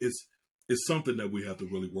 it's something that we have to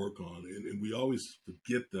really work on. And we always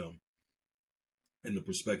forget them in the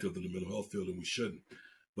perspective of the mental health field, and we shouldn't.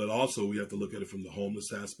 But also we have to look at it from the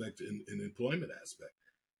homeless aspect and employment aspect.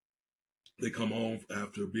 They come home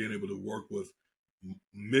after being able to work with $1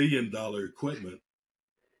 million equipment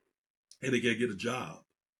and they can't get a job.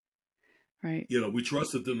 Right. We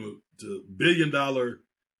trusted them to $1 billion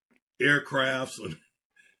aircrafts and,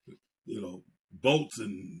 boats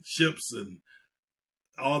and ships and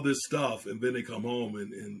all this stuff. And then they come home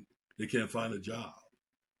and they can't find a job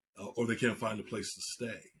or they can't find a place to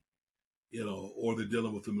stay, or they're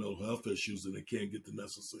dealing with the mental health issues and they can't get the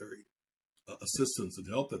necessary assistance and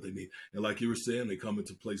help that they need. And like you were saying, they come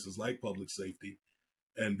into places like public safety.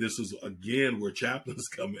 And this is, again, where chaplains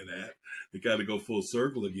come in at. They got to go full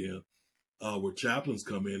circle again, where chaplains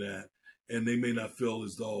come in at. And they may not feel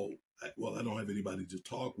as though, well, I don't have anybody to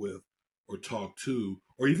talk with or talk to,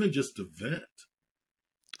 or even just to vent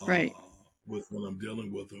Right. with what I'm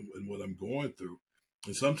dealing with and what I'm going through.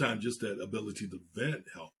 And sometimes just that ability to vent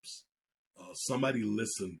helps. Somebody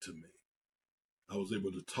listened to me. I was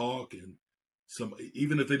able to talk, and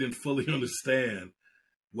even if they didn't fully understand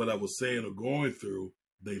what I was saying or going through,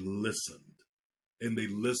 they listened. And they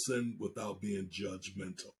listened without being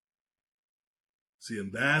judgmental. See,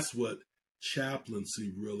 and that's what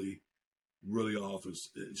chaplaincy really, really offers.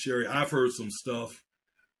 Sherry, I've heard some stuff.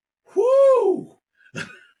 Whoo!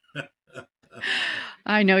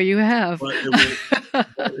 I know you have. but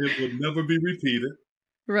it would never be repeated,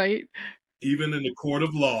 Right. even in the court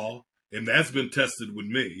of law, and that's been tested with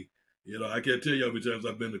me. I can't tell you how many times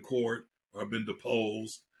I've been to court, or I've been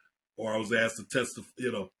deposed, or I was asked to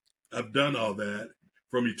testify. I've done all that,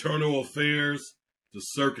 from eternal affairs to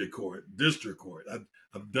circuit court, district court.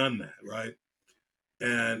 I've done that, right?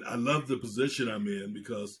 And I love the position I'm in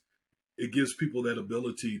because it gives people that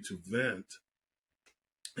ability to vent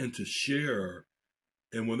and to share.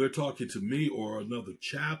 And when they're talking to me or another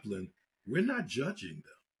chaplain, we're not judging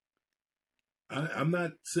them. I'm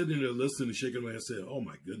not sitting there listening and shaking my head saying, "Oh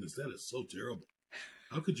my goodness, that is so terrible.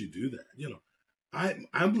 How could you do that?"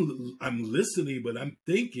 I'm listening, but I'm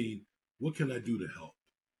thinking, what can I do to help?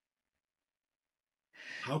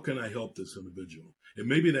 How can I help this individual? And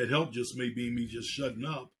maybe that help just may be me just shutting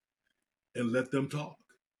up and let them talk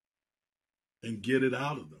and get it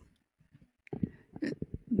out of them.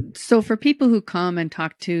 So for people who come and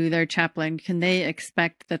talk to their chaplain, can they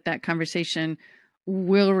expect that conversation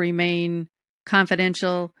will remain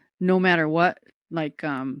confidential no matter what? Like,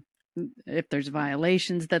 if there's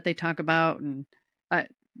violations that they talk about, and uh,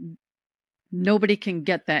 nobody can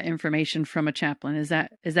get that information from a chaplain. Is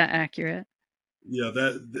that accurate? Yeah,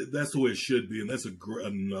 that's the way it should be, and that's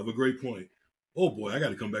another great point. Oh boy, I got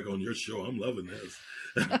to come back on your show. I'm loving this.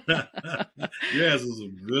 You're asking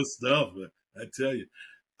some good stuff, I tell you.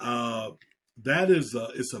 That is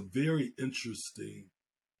it's a very interesting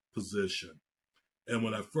position. And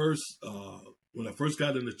when I first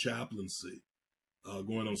got into chaplaincy,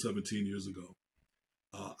 going on 17 years ago,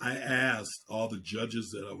 I asked all the judges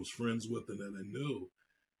that I was friends with and that I knew.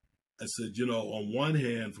 I said, on one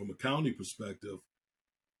hand, from a county perspective,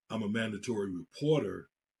 I'm a mandatory reporter,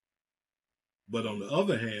 but on the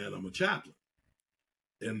other hand, I'm a chaplain.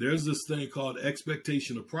 And there's this thing called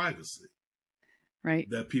expectation of privacy, right,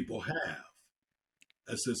 that people have.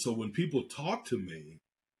 I said, so when people talk to me,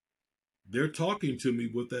 they're talking to me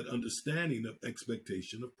with that understanding of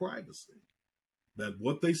expectation of privacy, that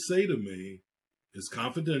what they say to me is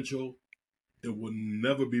confidential. It will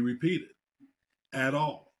never be repeated at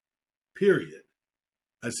all, period.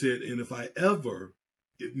 I said, and if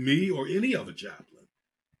me or any other chaplain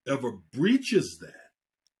ever breaches that,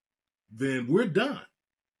 then we're done.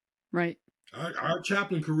 right. Our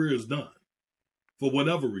chaplain career is done for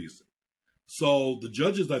whatever reason. So the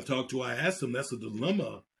judges I've talked to, I asked them, that's a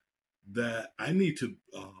dilemma that I need to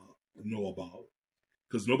know about,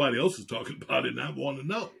 because nobody else is talking about it, and I want to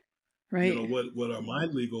know. Right. What are my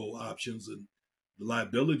legal options and the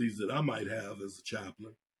liabilities that I might have as a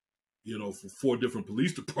chaplain, for 4 different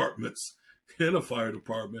police departments and a fire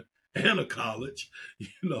department and a college,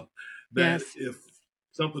 that Yes. if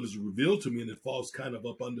something is revealed to me and it falls kind of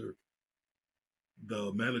up under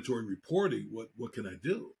the mandatory reporting, what can I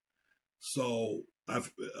do? So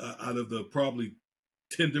I've out of the probably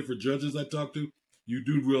 10 different judges I talked to, you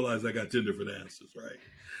do realize I got 10 different answers,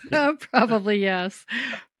 right? Probably yes.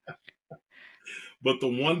 But the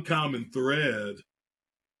one common thread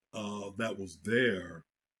that was there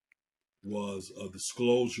was a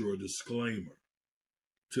disclosure or disclaimer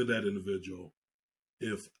to that individual.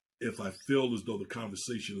 If I feel as though the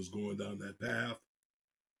conversation is going down that path,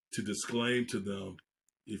 to disclaim to them,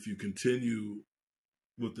 if you continue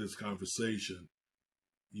with this conversation,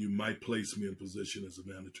 you might place me in position as a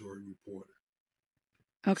mandatory reporter.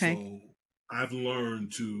 Okay. So I've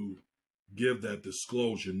learned to give that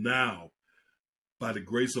disclosure now, by the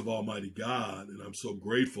grace of Almighty God, and I'm so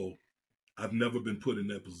grateful. I've never been put in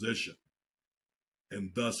that position.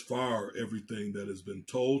 And thus far, everything that has been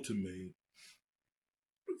told to me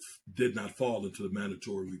did not fall into the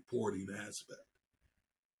mandatory reporting aspect.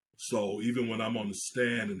 So even when I'm on the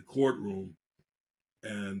stand in the courtroom,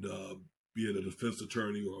 and be it a defense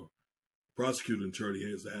attorney or prosecuting attorney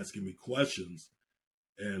is asking me questions,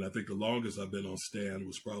 and I think the longest I've been on stand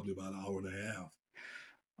was probably about an hour and a half.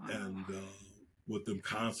 Wow. And with them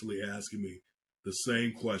constantly asking me the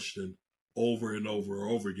same question over and over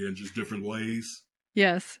and over again, just different ways.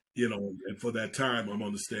 Yes. And for that time, I'm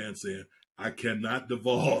on the stand saying, I cannot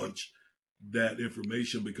divulge that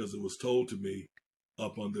information because it was told to me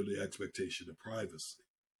up under the expectation of privacy.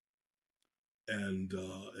 And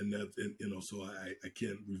so I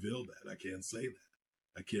can't reveal that. I can't say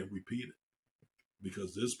that. I can't repeat it,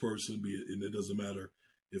 because this person, and it doesn't matter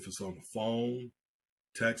if it's on the phone,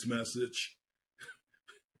 text message,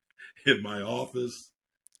 in my office,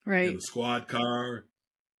 right, in the squad car,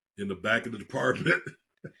 in the back of the department,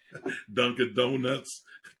 Dunkin' Donuts,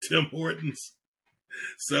 Tim Hortons,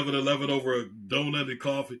 7-Eleven over a donut and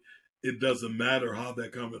coffee. It doesn't matter how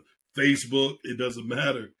that comes. Facebook, it doesn't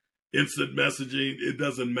matter. Instant messaging, it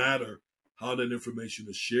doesn't matter how that information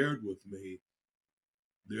is shared with me,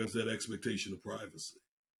 there's that expectation of privacy.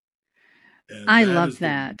 And I that love is the,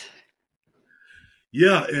 that.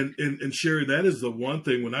 yeah, and Sherry, that is the one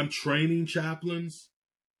thing when I'm training chaplains,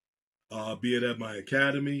 be it at my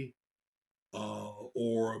academy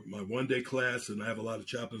or my one-day class, and I have a lot of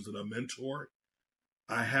chaplains that I mentor,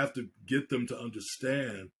 I have to get them to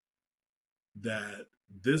understand that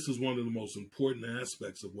this is one of the most important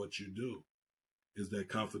aspects of what you do, is that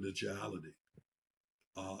confidentiality.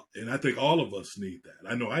 And I think all of us need that.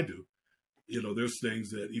 I know I do. There's things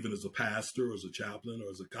that even as a pastor, or as a chaplain,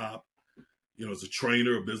 or as a cop, as a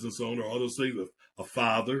trainer, a business owner, all those things, a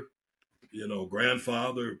father,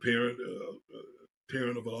 grandfather, parent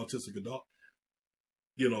of an autistic adult,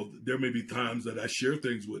 there may be times that I share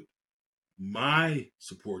things with my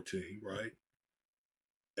support team, right?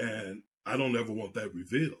 And I don't ever want that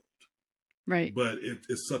revealed. Right. But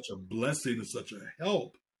it's such a blessing and such a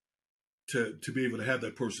help to be able to have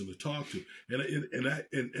that person to talk to.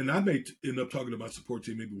 And I may end up talking to my support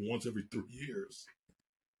team maybe once every 3 years.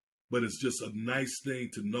 But it's just a nice thing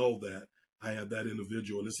to know that I have that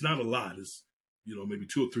individual. And it's not a lot. It's, maybe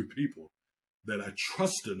 2 or 3 people that I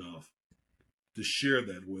trust enough to share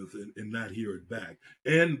that with and not hear it back.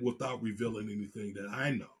 And without revealing anything that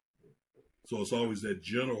I know. So it's always that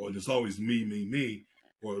general, and it's always me,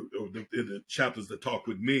 or the chaplains that talk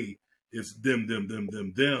with me, it's them,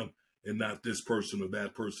 and not this person or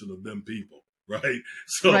that person or them people, right?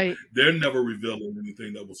 So Right. they're never revealing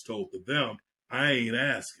anything that was told to them. I ain't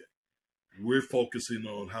asking. We're focusing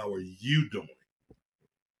on how are you doing?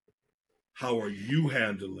 How are you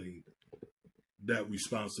handling that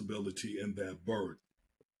responsibility and that burden?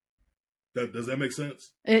 Does that make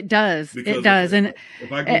sense? It does. It Because does. And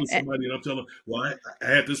if I go to somebody and I'm telling them, well, I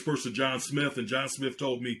had this person, John Smith, and John Smith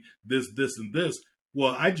told me this, and this.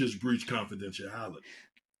 Well, I just breached confidentiality.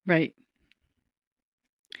 right.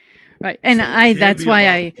 Right. And So it can that's be why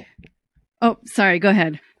about. oh, sorry, go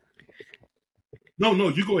ahead. No,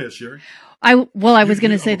 you go ahead, Sherry. I was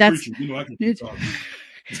going to say I'm a preacher. I can keep talking.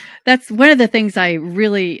 That's one of the things I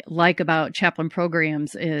really like about chaplain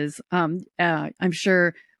programs is I'm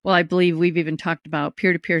sure, well, I believe we've even talked about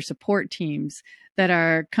peer-to-peer support teams that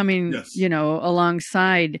are coming, Yes.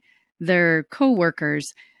 alongside their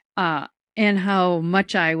coworkers, and how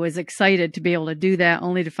much I was excited to be able to do that,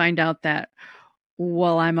 only to find out that,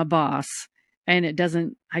 well, I'm a boss and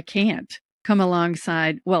I can't come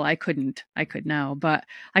alongside. Well, I could now, but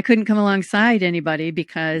I couldn't come alongside anybody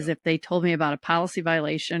because if they told me about a policy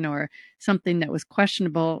violation or something that was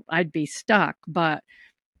questionable, I'd be stuck. But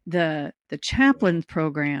the chaplain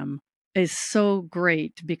program is so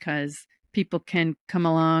great because people can come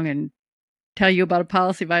along and tell you about a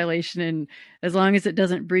policy violation, and as long as it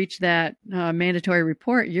doesn't breach that mandatory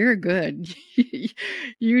report, you're good.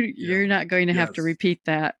 You're not going to have to repeat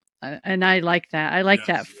that. And I like that. I like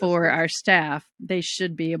that for our staff. They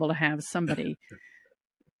should be able to have somebody,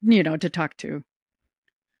 to talk to.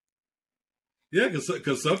 Yeah,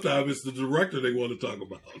 because sometimes it's the director they want to talk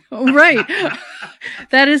about. Oh, right.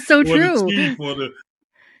 That is so true. Or the chief, or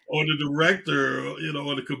the director,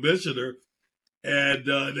 or the commissioner. And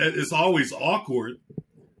it's always awkward.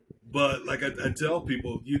 But like I tell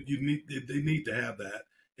people, they need to have that.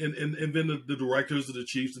 And then the directors and the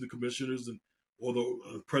chiefs and the commissioners or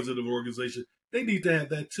the president of the organization, they need to have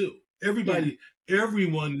that too.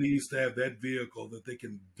 Everyone needs to have that vehicle that they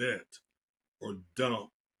can vent or dump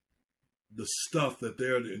the stuff that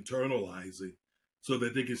they're internalizing so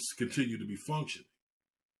that they can continue to be functioning.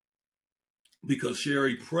 Because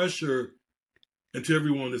Sherry, pressure, and to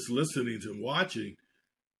everyone that's listening and watching,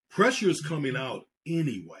 pressure is coming out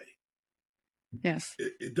anyway. Yes.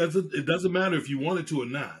 It doesn't matter if you want it to or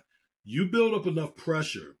not. You build up enough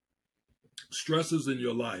pressure, stresses in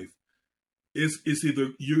your life,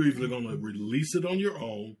 you're either going to release it on your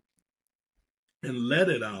own and let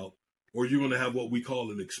it out, or you're going to have what we call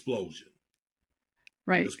an explosion.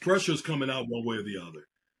 Right. Because pressure is coming out one way or the other.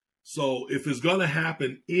 So if it's going to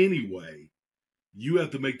happen anyway, you have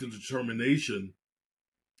to make the determination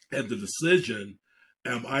and the decision,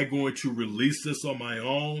 am I going to release this on my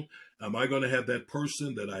own? Am I going to have that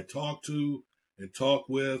person that I talk to and talk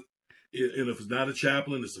with? And if it's not a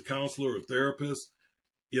chaplain, it's a counselor or a therapist,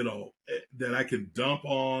 that I can dump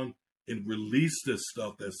on and release this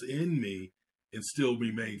stuff that's in me and still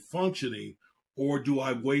remain functioning? Or do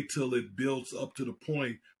I wait till it builds up to the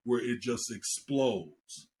point where it just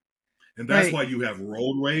explodes? And that's why you have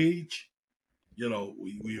road rage.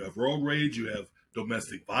 We have road rage. You have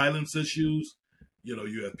domestic violence issues.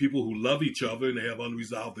 You have people who love each other and they have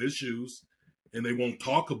unresolved issues and they won't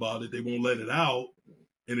talk about it. They won't let it out.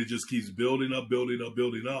 And it just keeps building up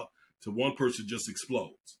to one person just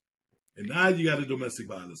explodes. And now you got a domestic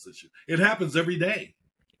violence issue. It happens every day.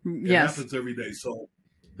 It Yes. happens every day. So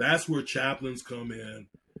that's where chaplains come in,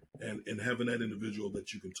 and having that individual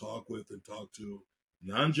that you can talk with and talk to,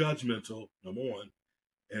 non-judgmental, number one,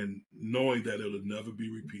 and knowing that it'll never be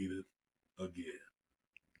repeated again.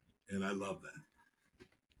 And I love that.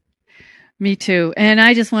 Me too. And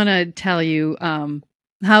I just want to tell you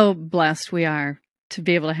how blessed we are to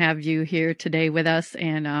be able to have you here today with us.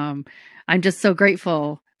 And I'm just so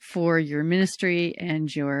grateful for your ministry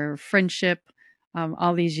and your friendship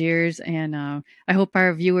all these years. And I hope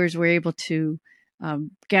our viewers were able to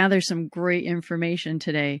gather some great information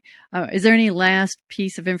today. Is there any last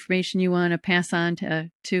piece of information you want to pass on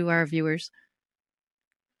to our viewers?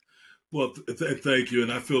 Well, thank you.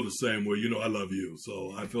 And I feel the same way. You know, I love you.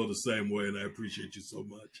 So I feel the same way. And I appreciate you so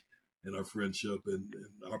much and our friendship and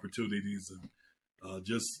opportunities and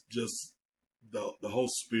just the whole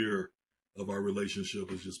sphere of our relationship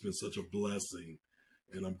has just been such a blessing.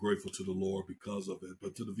 And I'm grateful to the Lord because of it.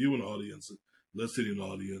 But to the viewing audience, listening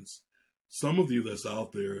audience, some of you that's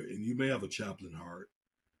out there, and you may have a chaplain heart,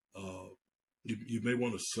 you may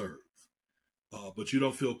want to serve, but you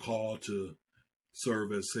don't feel called to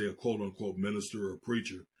serve as, say, a quote unquote minister or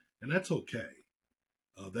preacher, and that's okay.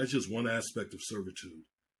 That's just one aspect of servitude,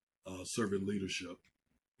 servant leadership.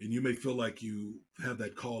 And you may feel like you have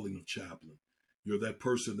that calling of chaplain. You're that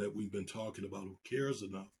person that we've been talking about who cares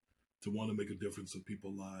enough to want to make a difference in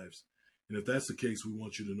people's lives. And if that's the case, we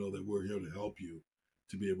want you to know that we're here to help you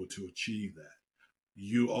to be able to achieve that.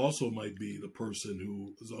 You also might be the person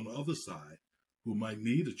who is on the other side who might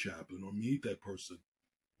need a chaplain or need that person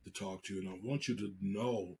to talk to. And I want you to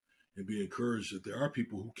know and be encouraged that there are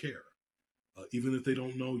people who care. Even if they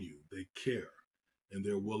don't know you, they care. And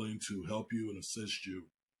they're willing to help you and assist you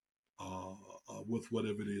with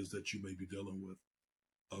whatever it is that you may be dealing with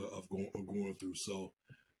of going through. So,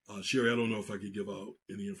 Sherry, I don't know if I could give out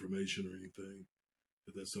any information or anything,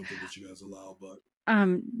 if that's something that you guys allow, but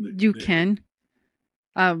You can.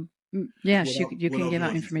 Yes, you what can I'll give do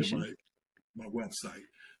out is just give information. my website.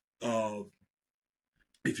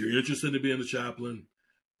 If you're interested in being a chaplain,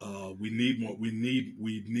 we need more. We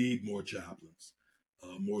need more chaplains,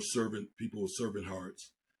 more servant people with servant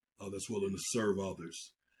hearts that's willing to serve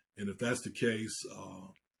others. And if that's the case,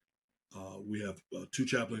 we have two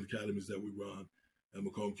chaplain academies that we run at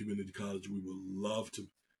Macomb Community College. We would love to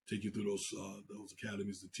take you through those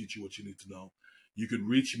academies to teach you what you need to know. You can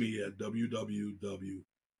reach me at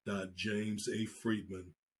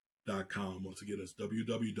www.jamesafriedman.com. Once again, that's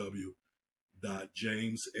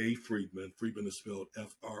www.jamesafriedman. Friedman is spelled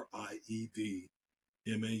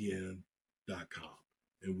FRIEDMAN.com.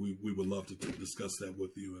 And we would love to discuss that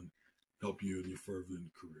with you and help you in your further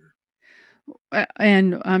career.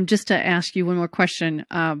 And just to ask you one more question,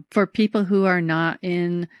 for people who are not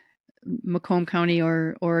in Macomb County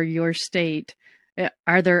or your state,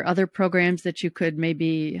 are there other programs that you could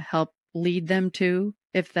maybe help lead them to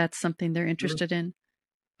if that's something they're interested in?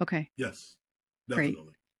 Okay. Yes, Great.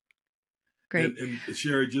 definitely. Great. And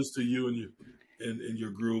Sherry, just to you and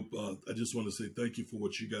your group, I just want to say thank you for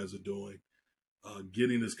what you guys are doing,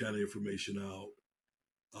 getting this kind of information out,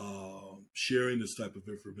 sharing this type of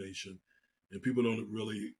information. And people don't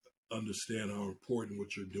really understand how important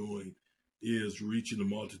what you're doing is, reaching the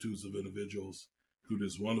multitudes of individuals through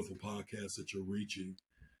this wonderful podcast that you're reaching,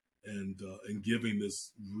 and giving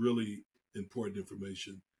this really important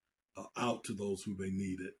information out to those who may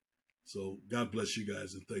need it. So God bless you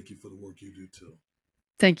guys, and thank you for the work you do too.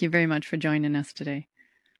 Thank you very much for joining us today.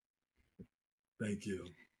 Thank you.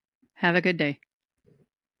 Have a good day.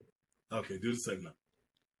 Okay, do the same now.